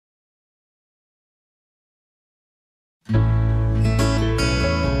You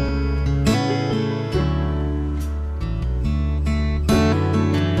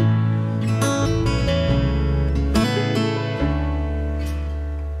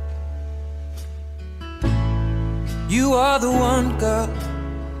are the one, girl,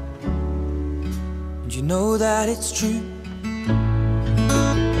 and you know that it's true.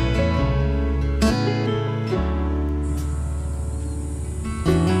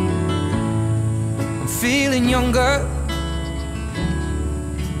 I'm feeling younger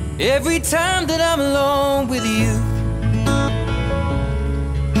every time that I'm alone with you.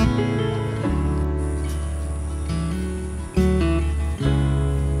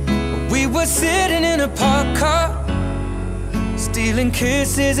 We were sitting in a parked car, stealing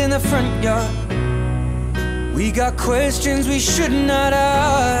kisses in the front yard. We got questions we should not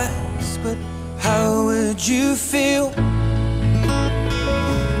ask, but how would you feel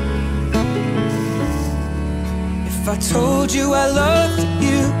if I told you I loved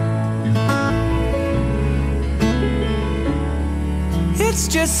you? It's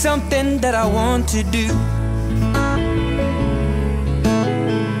just something that I want to do.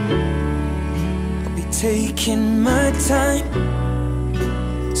 I'll be taking my time,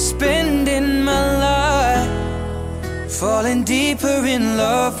 spending my life, falling deeper in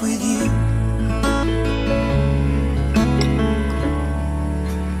love with you.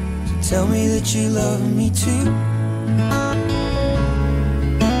 So tell me that you love me too.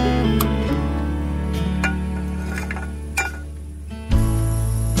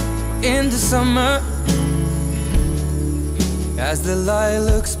 In the summer, as the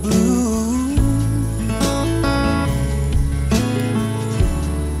lilacs bloom,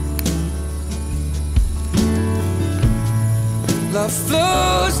 love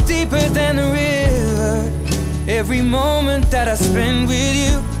flows deeper than a river. Every moment that I spend with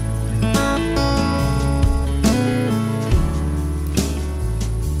you,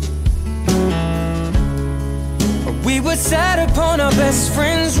 we were sat upon our best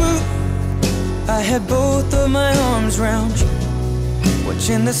friend's roof. I had both of my arms round you,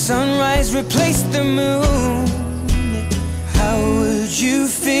 watching the sunrise replace the moon. How would you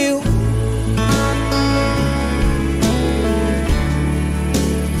feel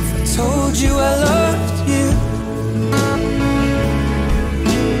told you I loved you?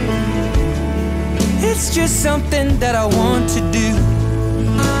 It's just something that I want to do.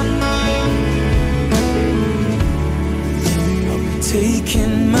 I'll be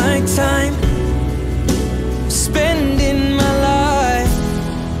taking my time, spending my life,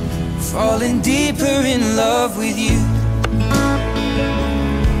 falling deeper in love with you.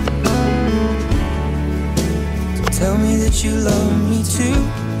 So tell me that you love me too.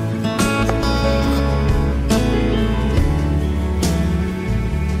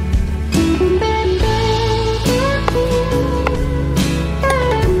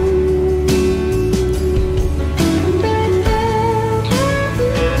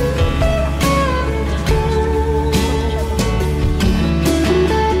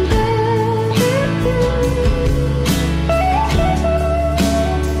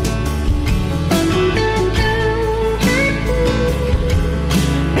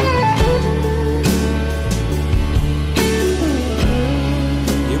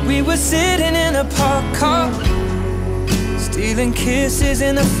 Sitting in a parked car, stealing kisses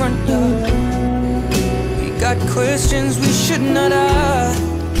in the front yard. We got questions we should not ask.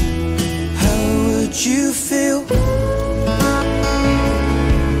 How would you feel if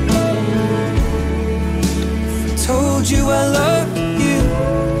I told you I loved you?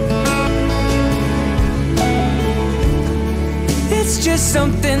 It's just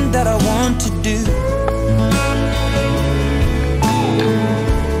something that I want to do.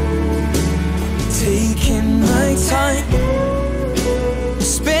 Taking my time,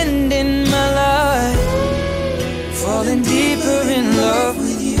 spending my life, falling deeper in love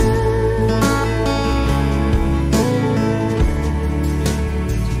with you.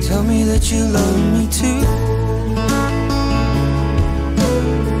 Tell me that you love me too.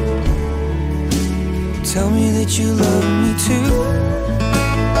 Tell me that you love me too.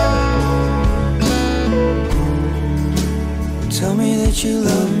 Tell me that you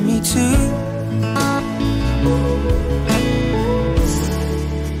love me too.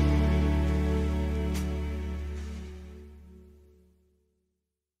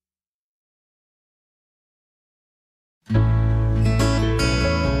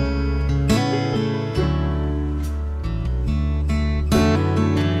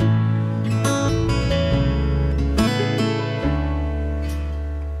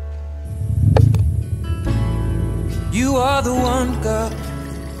 You are the one, girl,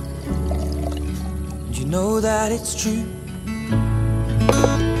 and you know that it's true.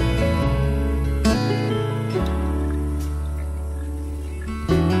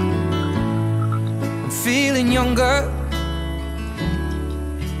 I'm feeling younger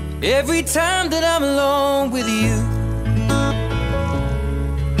every time that I'm alone with you.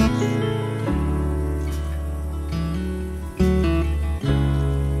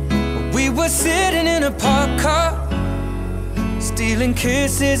 We were sitting in a parked car, stealing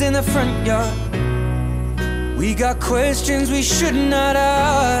kisses in the front yard. We got questions we should not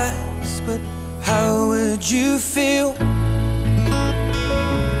ask, but how would you feel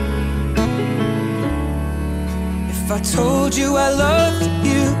if I told you I loved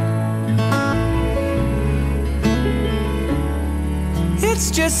you? It's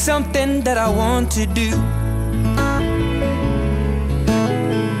just something that I want to do.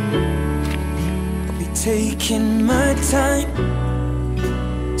 I'll be taking my time,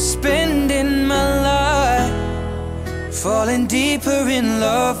 spending my life, falling deeper in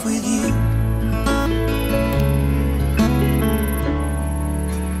love with you.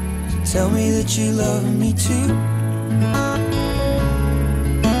 So tell me that you love me too.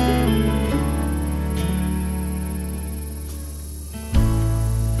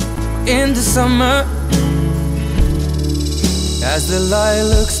 In the summer, as the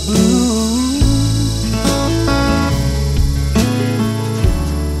lilacs bloom,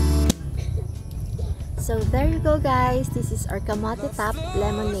 so there you go guys, this is our CAMOTE Top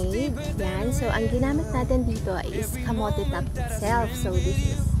Lemonade. Yan. So ang ginamit natin dito is CAMOTE Top itself. So this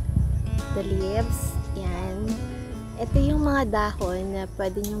is the leaves. Yan. Ito yung mga dahon na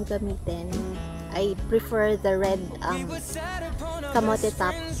pwede nyong gamitin. I prefer the red CAMOTE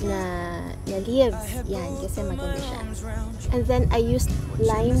Top na leaves. Yan, kasi maganda siya. And then I used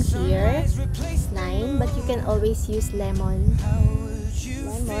lime here. Lime, but you can always use lemon.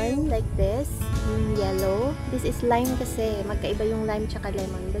 Lemon like this. Yellow. This is lime kasi magkaiba yung lime tsaka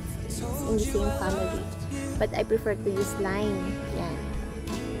lemon, but it's in the same family. But I prefer to use lime. Yan.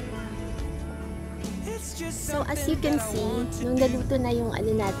 So as you can see, nung naluto na yung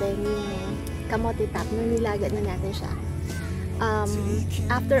ano natin, yung CAMOTE Top, nung nilaga na natin siya,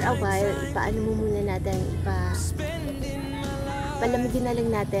 after a while, ipaano mo muna natin, palamigin na lang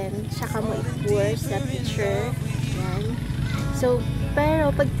natin, saka mo i-pour sa pitcher. Yan. So,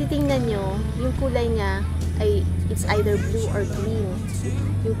 pero pag titingnan nyo, yung kulay nga ay it's either blue or green.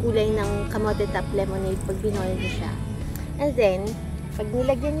 Yung kulay ng CAMOTE Top Lemonade pag binoil nyo siya. And then, pag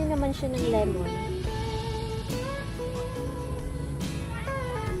nilagyan nyo naman siya ng lemon,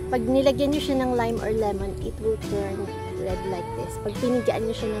 pag nilagyan nyo siya ng lime or lemon, it will turn red like this. Pag pinigaan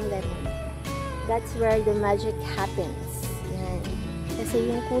nyo siya ng lemon, that's where the magic happens. Yan.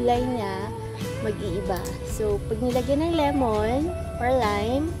 Kasi yung kulay niya, mag-iiba. So, pag nilagyan ng lemon or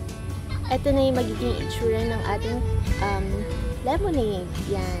lime, ito na yung magiging itsura ng ating lemonade.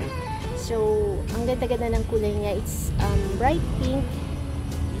 Yan. So, ang ganda-ganda ng kulay niya. It's bright pink.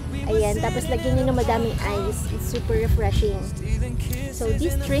 Ayan. Tapos, lagyan nyo ng madaming ice. It's super refreshing. So,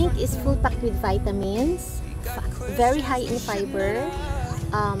 this drink is full packed with vitamins. Very high in fiber.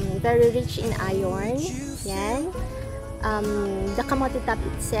 Very rich in iron. Yan. The CAMOTE Top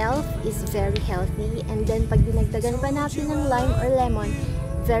itself is very healthy, and then pag dinagdagan pa natin ng lime or lemon,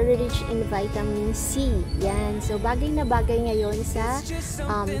 very rich in vitamin C. Yan. So, bagay na bagay ngayon sa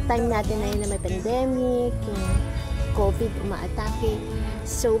time natin na yun na may pandemic, yung COVID umaatake.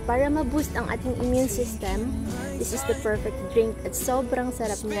 So, para ma-boost ang ating immune system, this is the perfect drink at sobrang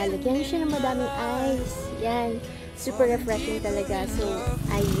sarap niya. Lagyan niyo siya ng madaming ice. Yan. Super refreshing talaga. So,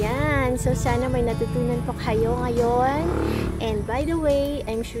 ayan. So, sana may natutunan po kayo ngayon. And by the way,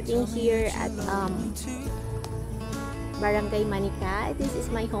 I'm shooting here at Barangay Manica. This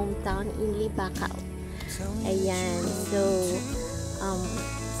is my hometown in Libacao. Ayan. So,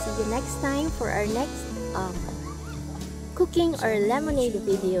 see you next time for our next cooking or lemonade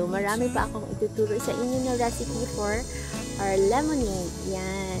video. Marami pa akong ituturo sa inyo na recipe for our lemonade.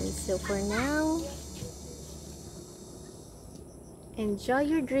 Yan. So, for now, enjoy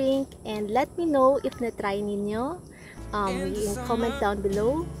your drink and let me know if na-try ninyo. Yung comment down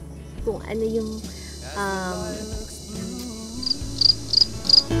below kung ano yung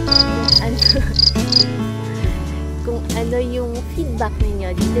kung ano yung feedback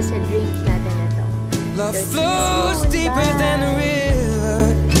ninyo dito sa drink natin na to. Love flows deeper than a river.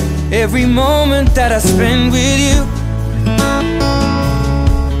 Every moment that I spend with you,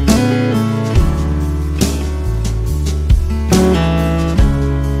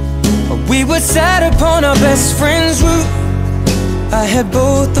 we were sat upon our best friend's roof. I had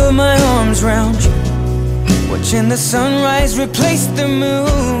both of my arms round you, watching the sunrise replace the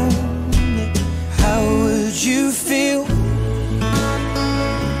moon.